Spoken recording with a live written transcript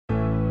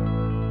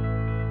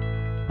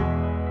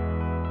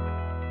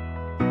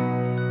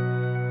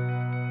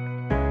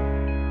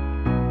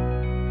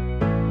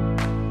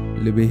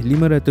Lebih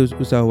 500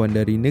 usahawan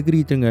dari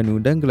negeri Terengganu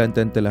dan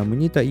Kelantan telah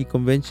menyertai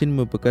Konvensyen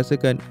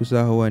Memperkasakan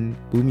Usahawan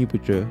Bumi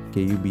Putera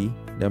 (KUB)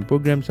 dan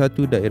Program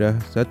Satu Daerah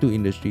Satu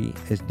Industri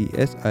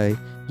 (SDSI)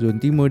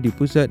 Zon Timur di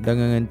Pusat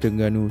Dagangan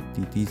Terengganu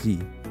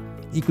 (TTC).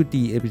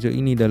 Ikuti episod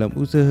ini dalam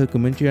usaha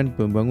Kementerian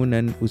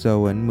Pembangunan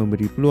Usahawan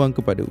memberi peluang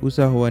kepada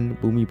usahawan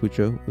Bumi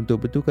Putera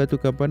untuk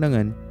bertukar-tukar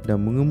pandangan dan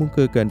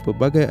mengemukakan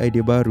pelbagai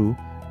idea baru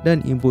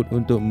dan input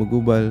untuk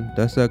menggubal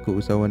dasar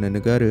keusahawanan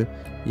negara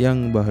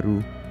yang baru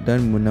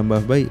dan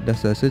menambah baik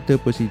dasar serta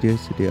prosedur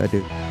sedia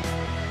ada.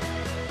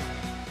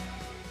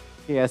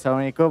 Okay,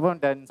 Assalamualaikum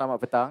dan selamat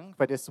petang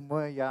kepada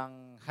semua yang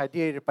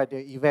hadir pada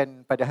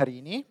event pada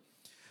hari ini.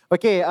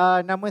 Okey,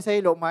 nama saya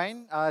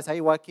Lokman,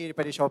 saya wakil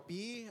daripada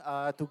Shopee.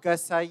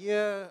 Tugas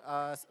saya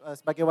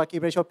sebagai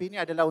wakil daripada Shopee ini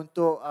adalah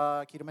untuk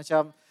kira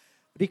macam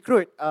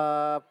rekrut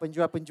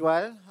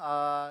penjual-penjual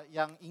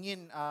yang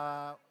ingin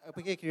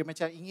kira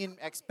macam ingin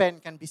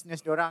expandkan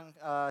bisnes diorang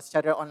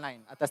secara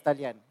online atas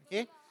talian.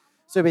 Okey.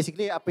 So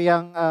basically apa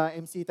yang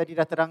MC tadi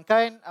dah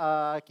terangkan,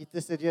 kita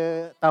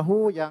sedia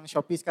tahu yang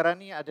Shopee sekarang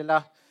ni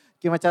adalah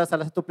kira macam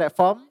salah satu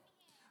platform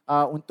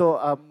untuk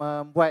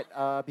membuat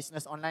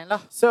bisnes online lah.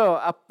 So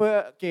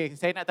okay,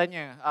 saya nak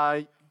tanya,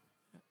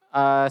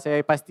 saya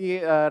pasti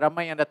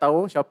ramai yang dah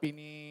tahu Shopee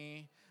ni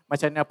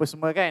macam mana apa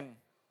semua kan?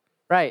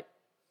 Right?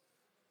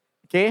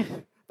 Okay,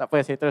 tak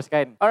apa, saya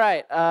teruskan.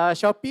 Alright,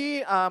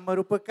 Shopee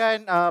merupakan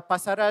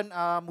pasaran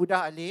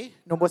mudah alih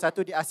nombor 1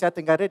 di Asia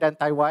Tenggara dan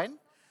Taiwan.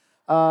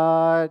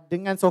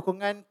 Dengan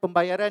sokongan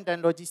pembayaran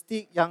dan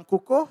logistik yang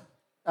kukuh,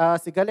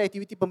 segala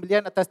aktiviti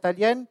pembelian atas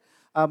talian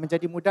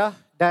menjadi mudah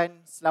dan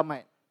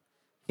selamat.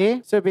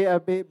 Okay, so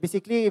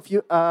basically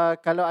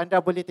kalau anda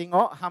boleh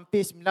tengok,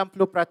 hampir 90%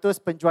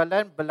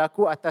 penjualan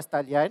berlaku atas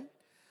talian,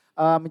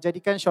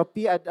 menjadikan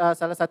Shopee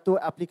salah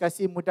satu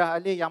aplikasi mudah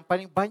alih yang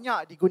paling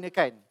banyak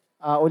digunakan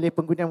oleh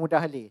pengguna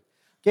mudah alih.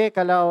 Okay,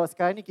 kalau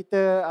sekarang ni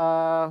kita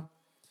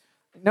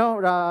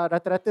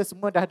rata-rata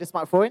semua dah ada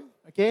smartphone,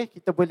 okay,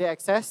 kita boleh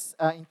akses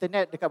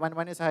internet dekat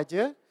mana-mana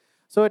sahaja.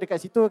 So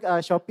dekat situ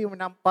Shopee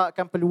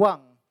menampakkan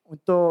peluang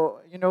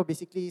untuk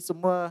basically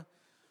semua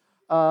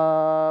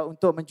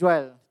untuk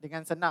menjual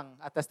dengan senang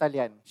atas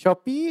talian.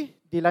 Shopee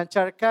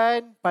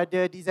dilancarkan pada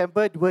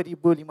Disember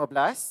 2015.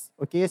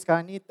 Okay,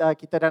 sekarang ni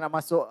kita dah nak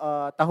masuk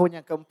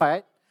tahun yang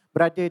keempat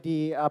berada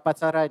di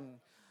pasaran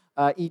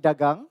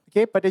e-dagang.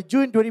 Okay, pada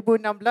Jun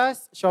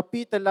 2016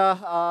 Shopee telah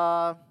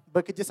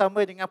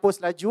bekerjasama dengan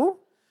Pos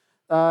Laju.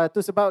 Itu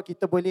sebab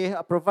kita boleh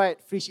provide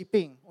free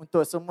shipping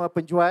untuk semua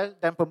penjual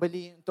dan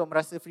pembeli untuk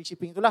merasa free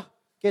shipping itulah.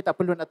 Okay, tak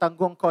perlu nak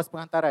tanggung kos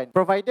penghantaran.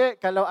 Provided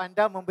kalau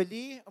anda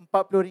membeli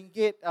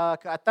RM40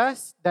 ke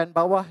atas dan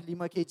bawah 5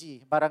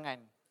 kg barangan.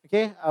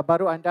 Okay,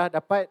 baru anda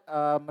dapat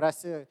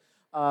merasa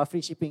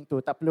free shipping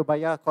tu. Tak perlu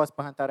bayar kos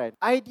penghantaran.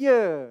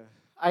 Idea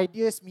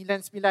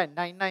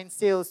 9999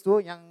 sales tu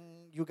yang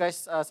you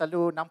guys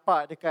selalu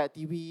nampak dekat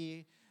TV,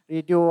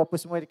 radio, apa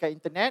semua dekat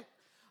internet.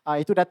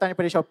 Itu datang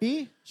daripada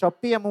Shopee.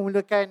 Shopee yang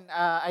memulakan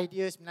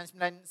idea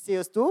 99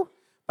 sales tu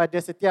pada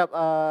setiap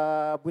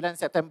bulan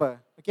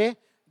September. Okay?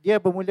 Dia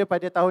bermula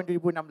pada tahun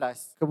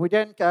 2016.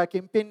 Kemudian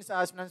kempen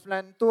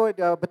 99 tu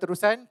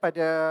berterusan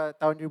pada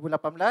tahun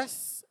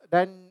 2018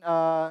 dan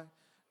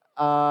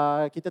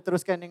kita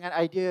teruskan dengan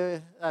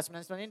idea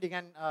 99 ini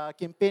dengan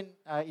kempen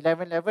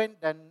 11-11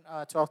 dan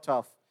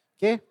 12-12.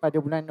 Okay? Pada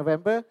bulan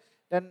November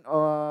dan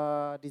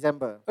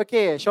Disember.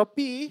 Okay,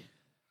 Shopee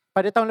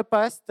pada tahun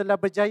lepas telah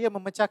berjaya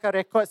memecahkan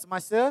rekod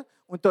semasa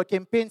untuk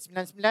kempen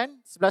 99,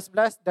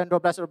 11-11 dan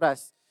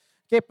 12-12.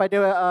 Okay,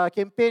 pada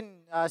kempen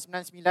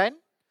 99,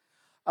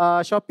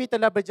 Shopee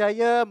telah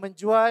berjaya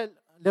menjual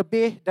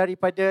lebih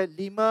daripada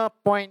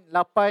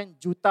 5.8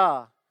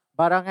 juta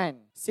barangan.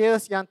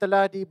 Sales yang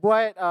telah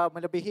dibuat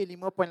melebihi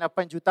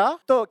 5.8 juta.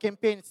 Untuk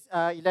kempen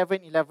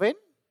 11-11,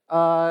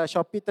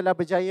 Shopee telah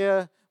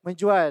berjaya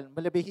menjual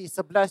melebihi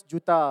 11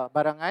 juta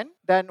barangan,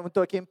 dan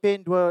untuk kempen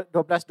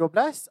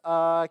 12-12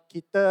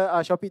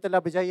 Shopee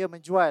telah berjaya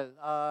menjual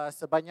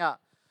sebanyak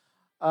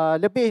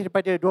lebih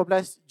daripada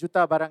 12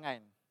 juta barangan.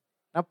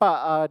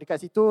 Nampak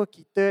dekat situ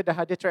kita dah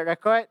ada track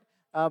record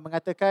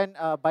mengatakan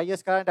buyer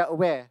sekarang dah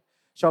aware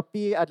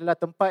Shopee adalah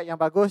tempat yang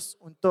bagus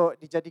untuk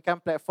dijadikan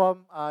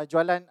platform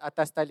jualan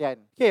atas talian.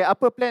 Okay,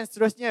 apa plan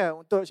seterusnya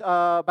untuk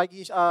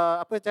bagi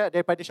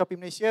daripada Shopee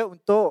Malaysia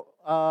untuk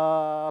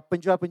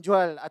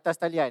penjual-penjual atas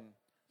talian?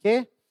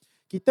 Okay,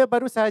 kita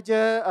baru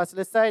sahaja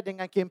selesai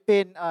dengan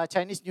kempen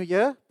Chinese New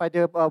Year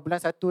pada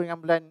bulan 1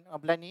 dengan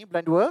bulan ni,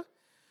 bulan 2.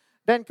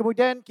 Dan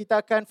kemudian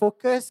kita akan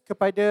fokus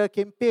kepada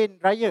kempen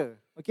raya.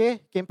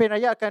 Okay, kempen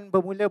raya akan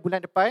bermula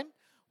bulan depan.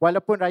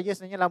 Walaupun raya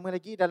sebenarnya lama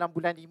lagi, dalam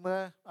bulan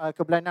 5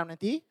 ke bulan 6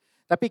 nanti.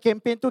 Tapi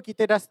kempen tu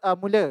kita dah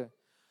mula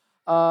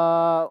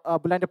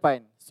bulan depan.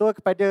 So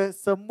kepada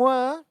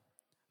semua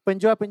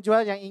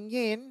penjual-penjual yang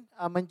ingin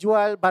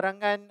menjual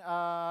barangan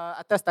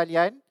atas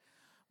talian,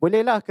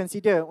 bolehlah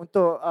consider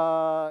untuk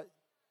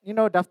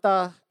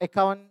daftar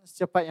akaun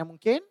secepat yang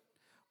mungkin.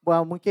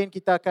 Mungkin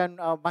kita akan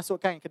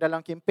masukkan ke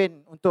dalam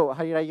kempen untuk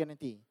hari raya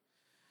nanti.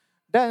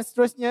 Dan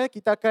seterusnya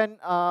kita akan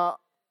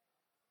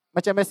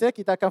macam biasa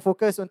kita akan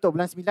fokus untuk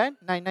bulan 9,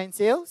 9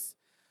 sales.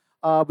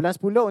 Bulan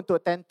 10 untuk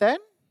 10,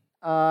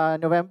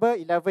 November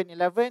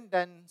 11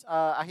 dan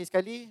akhir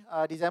sekali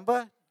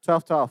Disember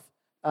 12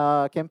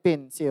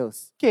 campaign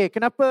sales. Okay,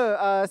 kenapa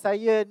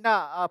saya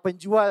nak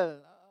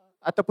penjual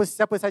ataupun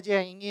siapa saja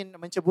yang ingin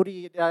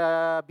menceburi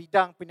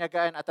bidang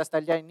perniagaan atas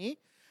talian ini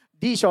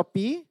di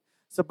Shopee?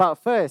 Sebab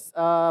first,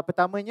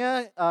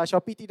 pertamanya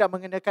Shopee tidak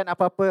mengenakan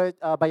apa-apa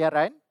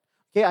bayaran.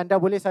 Okay, anda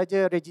boleh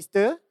saja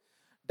register,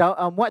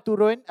 muat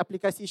turun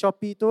aplikasi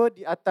Shopee tu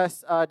di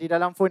atas di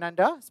dalam phone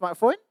anda,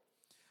 smartphone.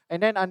 And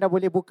then anda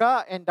boleh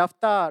buka and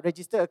daftar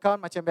register account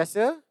macam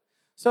biasa.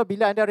 So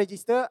bila anda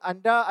register,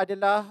 anda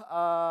adalah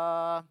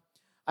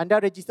anda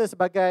register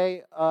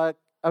sebagai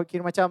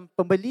kira macam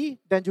pembeli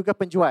dan juga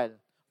penjual.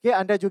 Okay,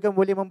 anda juga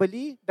boleh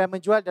membeli dan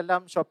menjual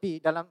dalam Shopee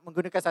dalam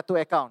menggunakan satu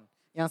account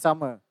yang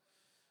sama.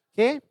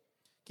 Okay,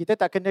 kita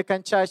tak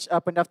kenakan charge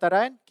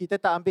pendaftaran, kita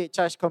tak ambil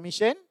charge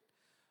commission.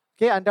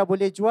 Okay, anda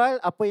boleh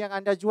jual, apa yang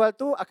anda jual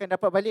tu akan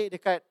dapat balik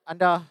dekat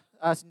anda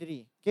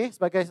sendiri. Okay,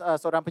 sebagai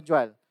seorang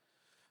penjual.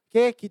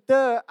 Okay,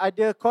 kita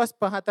ada kos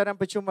penghantaran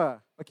percuma.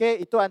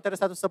 Okay, itu antara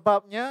satu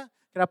sebabnya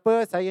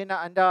kenapa saya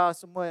nak anda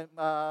semua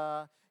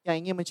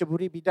yang ingin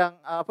menceburi bidang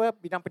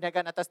bidang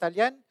perniagaan atas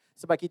talian,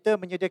 sebab kita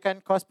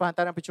menyediakan kos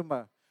penghantaran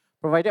percuma.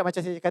 Provided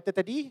macam saya kata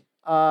tadi,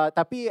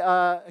 tapi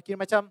kira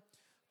macam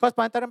kos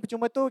penghantaran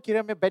percuma tu kira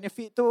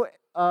benefit tu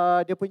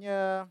dia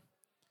punya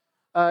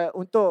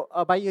untuk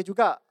buyer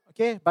juga.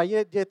 Okay,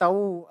 buyer dia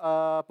tahu,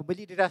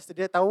 pembeli dia dah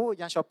sedia tahu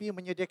yang Shopee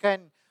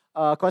menyediakan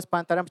kos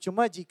penghantaran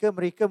percuma jika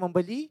mereka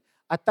membeli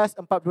atas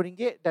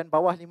RM40 dan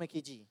bawah 5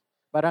 kg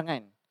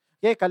barangan.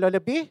 Okay, kalau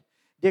lebih,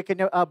 dia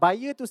kena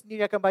buyer tu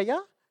sendiri akan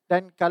bayar,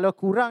 dan kalau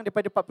kurang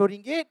daripada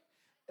RM40,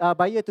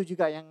 buyer tu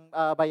juga yang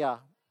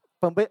bayar.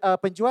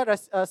 Penjual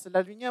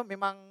selalunya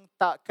memang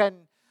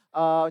takkan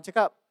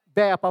cakap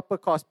bear apa-apa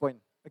kos pun.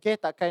 Okay,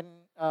 takkan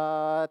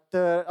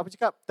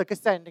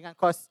terkesan dengan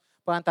kos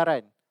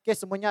penghantaran. Okay,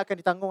 semuanya akan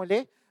ditanggung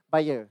oleh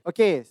buyer.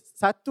 Okay,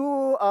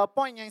 satu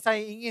point yang saya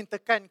ingin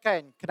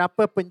tekankan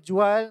kenapa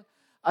penjual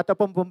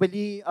ataupun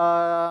pembeli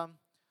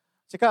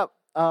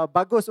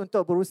bagus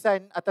untuk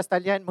berurusan atas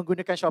talian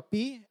menggunakan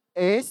Shopee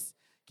is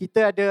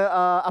kita ada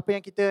apa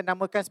yang kita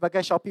namakan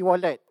sebagai Shopee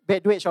Wallet,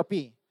 beg duit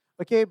Shopee.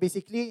 Okay,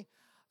 basically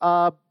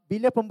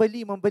bila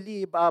pembeli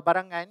membeli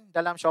barangan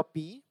dalam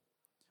Shopee,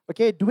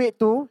 okay, duit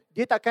tu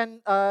dia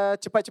takkan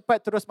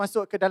cepat-cepat terus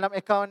masuk ke dalam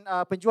akaun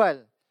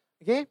penjual.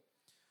 Okay.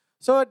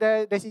 So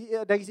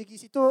dari segi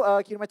situ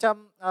kira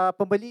macam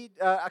pembeli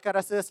akan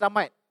rasa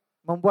selamat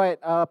membuat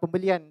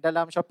pembelian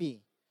dalam Shopee.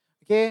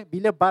 Okay,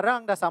 bila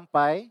barang dah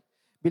sampai,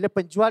 bila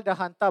penjual dah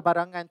hantar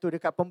barangan tu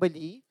dekat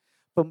pembeli,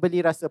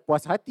 pembeli rasa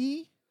puas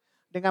hati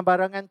dengan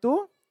barangan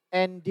tu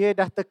and dia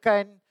dah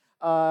tekan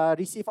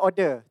receive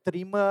order,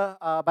 terima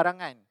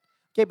barangan.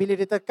 Okay, bila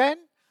dia tekan,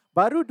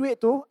 baru duit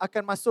tu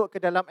akan masuk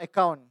ke dalam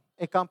akaun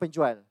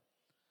penjual.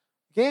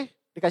 Okay,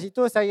 dekat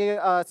situ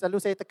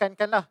selalu saya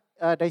tekankanlah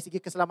dari segi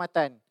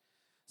keselamatan.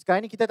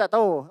 Sekarang ni kita tak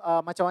tahu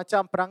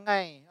macam-macam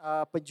perangai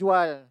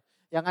penjual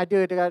yang ada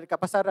dekat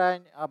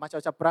pasaran,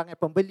 macam-macam perangai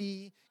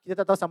pembeli.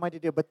 Kita tak tahu sama ada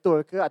dia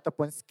betul ke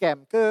ataupun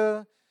scam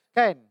ke,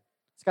 kan?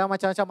 Sekarang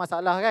macam-macam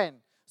masalah, kan?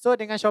 So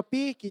dengan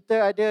Shopee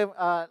kita ada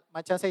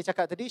macam saya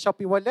cakap tadi,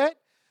 Shopee Wallet,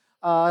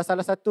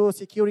 salah satu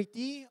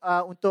security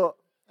untuk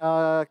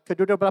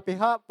kedua-dua belah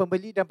pihak,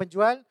 pembeli dan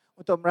penjual,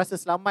 untuk merasa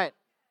selamat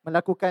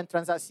melakukan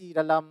transaksi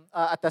dalam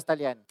atas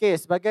talian. Okay,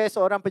 sebagai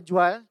seorang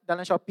penjual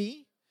dalam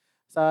Shopee,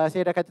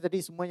 saya dah kata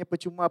tadi semuanya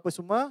percuma apa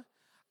semua.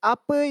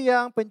 Apa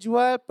yang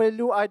penjual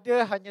perlu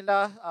ada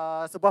hanyalah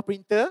sebuah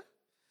printer.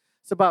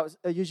 Sebab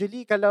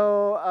usually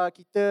kalau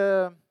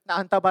kita nak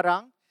hantar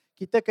barang,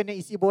 kita kena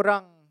isi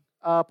borang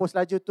pos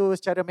laju tu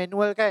secara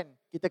manual, kan.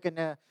 Kita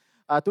kena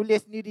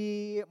tulis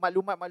sendiri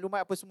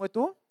maklumat-maklumat apa semua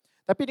tu.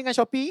 Tapi dengan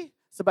Shopee,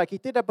 sebab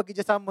kita dah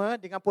bekerjasama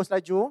dengan pos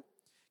laju,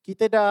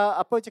 kita dah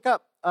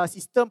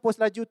sistem pos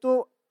laju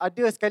tu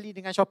ada sekali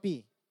dengan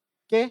Shopee.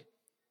 Okay?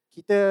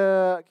 Kita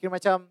kira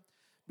macam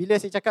bila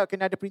saya cakap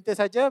kena ada printer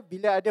saja,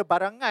 bila ada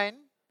barangan,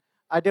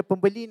 ada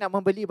pembeli nak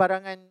membeli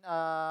barangan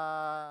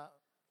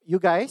you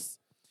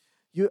guys,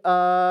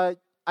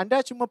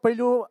 anda cuma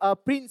perlu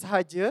print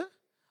sahaja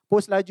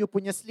pos laju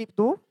punya slip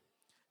tu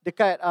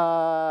dekat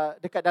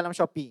dalam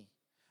Shopee.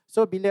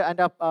 So bila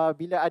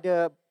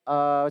ada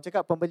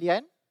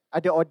pembelian,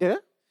 ada order,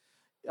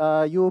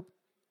 you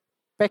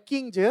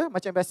packing je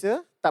macam biasa,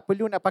 tak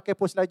perlu nak pakai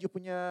pos laju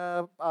punya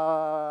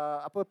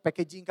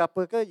packaging ke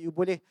apa ke, you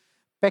boleh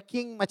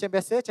packing macam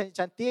biasa,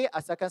 cantik-cantik,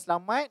 asalkan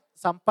selamat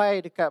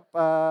sampai dekat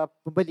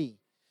pembeli.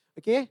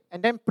 Okay, and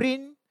then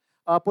print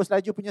pos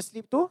laju punya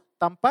slip tu,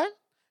 tampal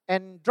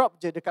and drop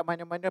je dekat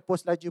mana-mana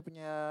pos laju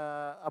punya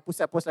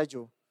pusat pos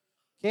laju.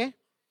 Okay,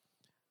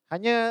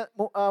 hanya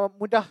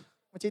mudah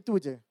macam itu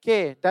je.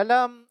 Okay,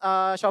 dalam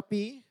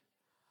Shopee,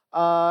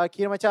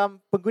 kira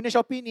macam pengguna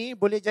Shopee ni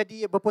boleh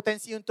jadi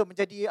berpotensi untuk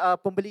menjadi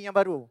pembeli yang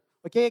baru.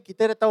 Okay,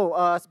 kita dah tahu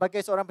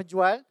sebagai seorang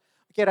penjual,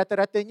 okay,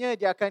 rata-ratanya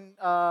dia akan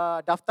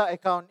daftar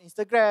akaun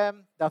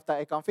Instagram, daftar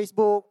akaun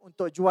Facebook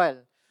untuk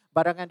jual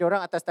barangan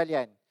diorang atas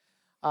talian.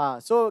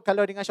 So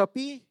kalau dengan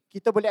Shopee,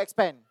 kita boleh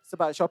expand.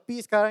 Sebab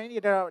Shopee sekarang ni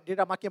dia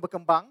dah makin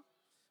berkembang.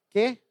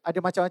 Okay, ada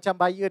macam-macam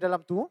buyer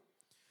dalam tu.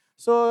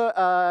 So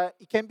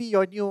it can be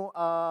your new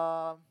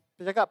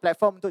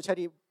platform untuk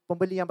cari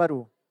pembeli yang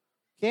baru.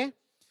 Okay.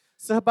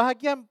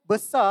 Sebahagian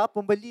besar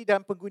pembeli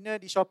dan pengguna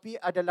di Shopee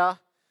adalah,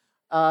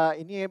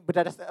 ini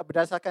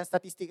berdasarkan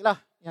statistik lah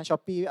yang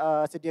Shopee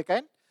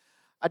sediakan,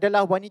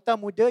 adalah wanita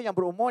muda yang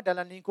berumur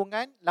dalam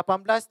lingkungan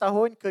 18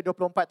 tahun ke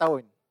 24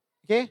 tahun.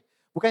 Okay.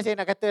 Bukan saya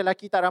nak kata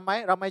lelaki tak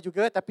ramai, ramai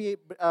juga, tapi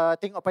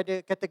tengok pada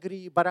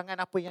kategori barangan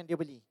apa yang dia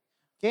beli.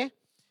 Okay.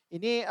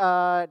 Ini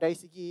dari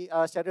segi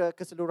secara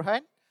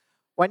keseluruhan.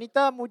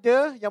 Wanita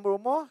muda yang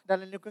berumur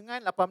dalam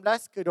lingkungan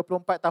 18 ke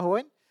 24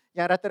 tahun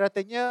yang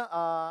rata-ratanya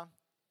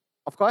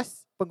of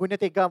course pengguna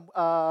tega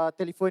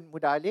telefon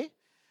mudah alih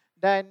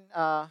dan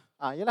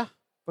yalah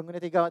pengguna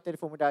tega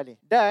telefon mudah alih.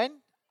 Dan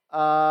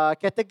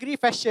kategori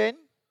fashion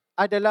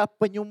adalah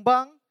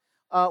penyumbang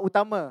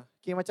utama.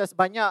 Okay, macam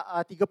sebanyak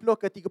 30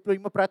 ke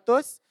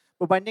 35%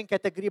 berbanding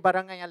kategori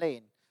barangan yang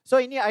lain. So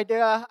ini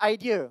adalah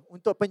idea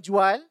untuk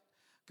penjual.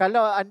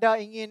 Kalau anda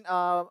ingin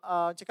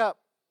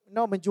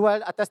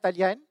menjual atas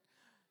talian,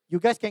 you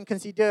guys can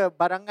consider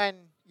barangan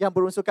yang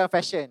berunsurkan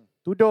fashion.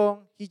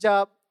 Tudung,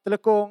 hijab,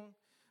 telekung,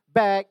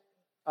 bag,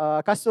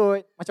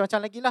 kasut, macam-macam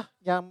lagi lah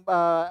yang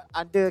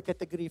under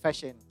kategori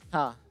fashion.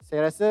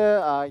 Saya rasa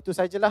itu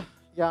sajalah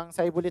yang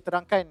saya boleh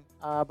terangkan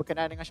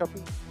berkenaan dengan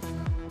Shopee.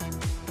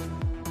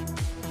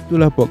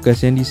 Itulah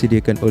podcast yang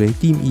disediakan oleh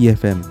tim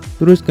EFM.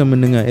 Teruskan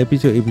mendengar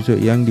episod-episod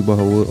yang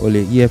dibawa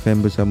oleh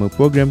EFM bersama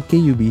program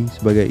KUB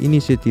sebagai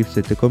inisiatif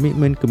serta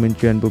komitmen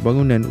Kementerian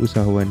Pembangunan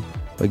Usahawan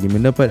bagi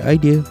mendapat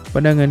idea,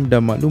 pandangan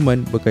dan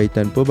maklumat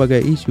berkaitan pelbagai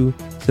isu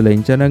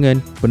selain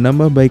cadangan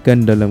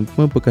penambahbaikan dalam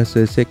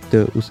memperkasa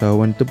sektor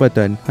usahawan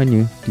tempatan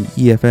hanya di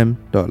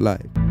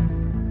efm.live.